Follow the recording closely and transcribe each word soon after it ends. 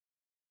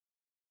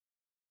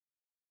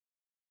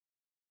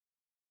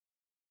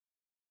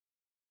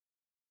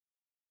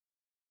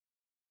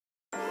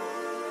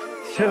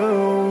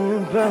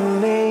to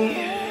believe,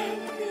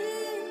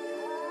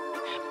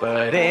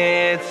 but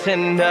it's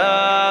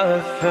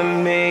enough for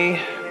me.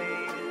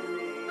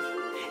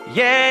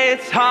 Yeah,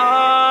 it's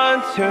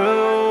hard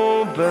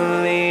to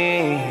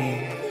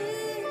believe.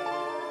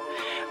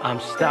 I'm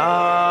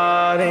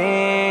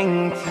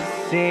starting to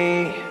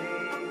see.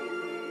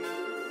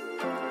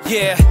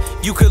 Yeah,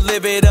 you could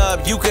live it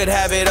up, you could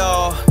have it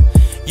all.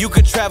 You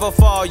could travel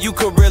far, you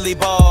could really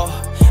ball.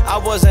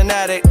 I was an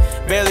addict,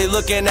 barely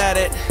looking at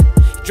it.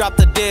 Drop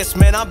the disc,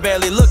 man, I'm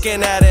barely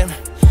looking at it.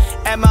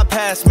 At my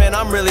past, man,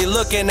 I'm really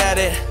looking at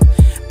it.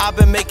 I've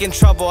been making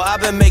trouble,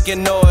 I've been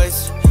making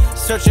noise.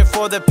 Searching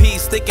for the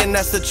peace, thinking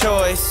that's the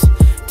choice.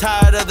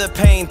 Tired of the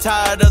pain,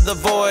 tired of the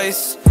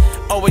voice.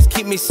 Always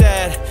keep me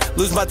sad,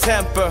 lose my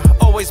temper,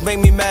 always make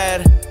me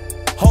mad.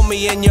 Hold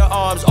me in your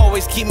arms,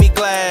 always keep me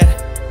glad.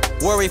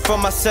 Worry for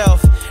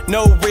myself,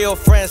 no real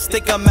friends,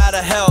 think I'm out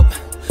of help.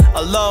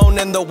 Alone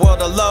in the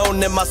world,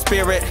 alone in my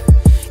spirit.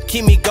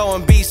 Keep me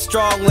going, be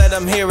strong, let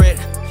them hear it.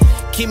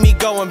 Keep me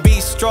going, be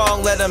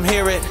strong, let them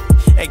hear it.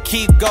 And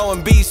keep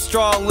going, be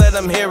strong, let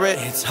them hear it.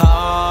 It's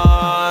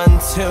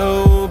hard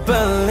to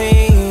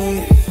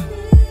believe,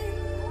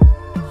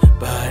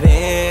 but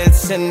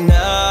it's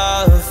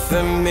enough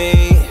for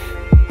me.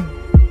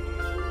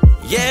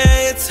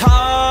 Yeah, it's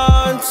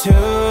hard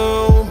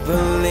to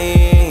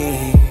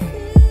believe.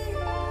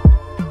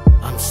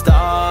 I'm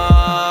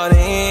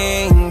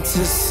starting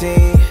to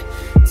see.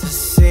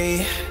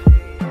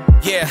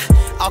 Yeah,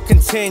 I'll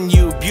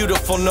continue,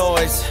 beautiful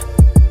noise.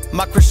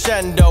 My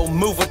crescendo,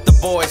 move with the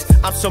boys.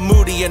 I'm so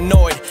moody,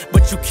 annoyed,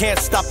 but you can't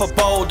stop a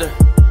boulder.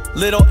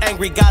 Little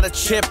angry, got a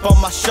chip on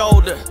my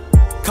shoulder.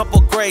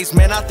 Couple grays,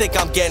 man, I think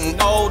I'm getting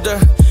older.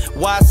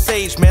 Wise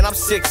sage, man, I'm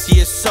 6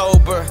 years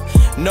sober.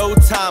 No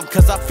time,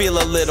 cause I feel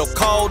a little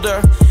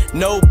colder.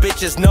 No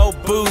bitches, no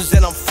booze,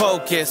 and I'm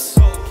focused.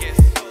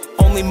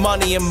 Only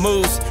money and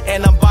moves,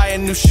 and I'm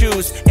buying new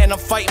shoes, and I'm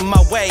fighting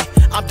my way,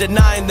 I'm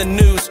denying the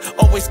news.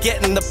 Always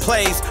getting the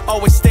plays,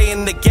 always stay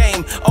in the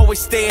game, always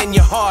stay in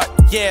your heart,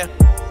 yeah.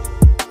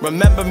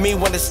 Remember me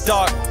when it's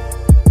dark.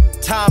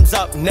 Time's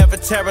up, never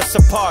tear us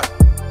apart.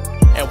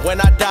 And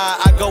when I die,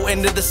 I go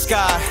into the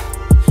sky.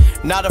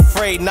 Not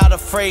afraid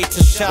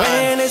to shine.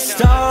 When it's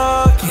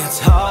dark, it's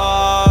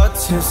hard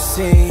to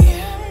see.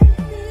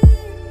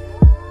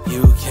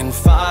 You can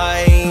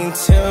fight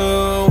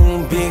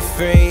to be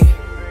free.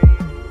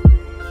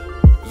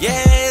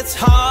 Yeah, it's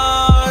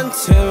hard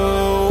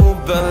to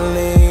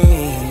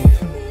believe,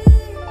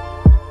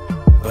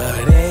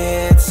 but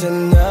it's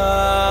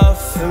enough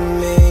for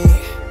me.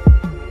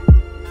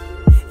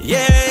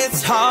 Yeah,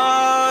 it's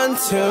hard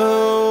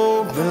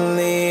to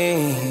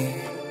believe.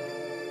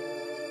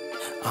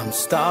 I'm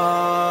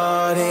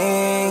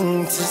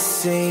starting to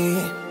see.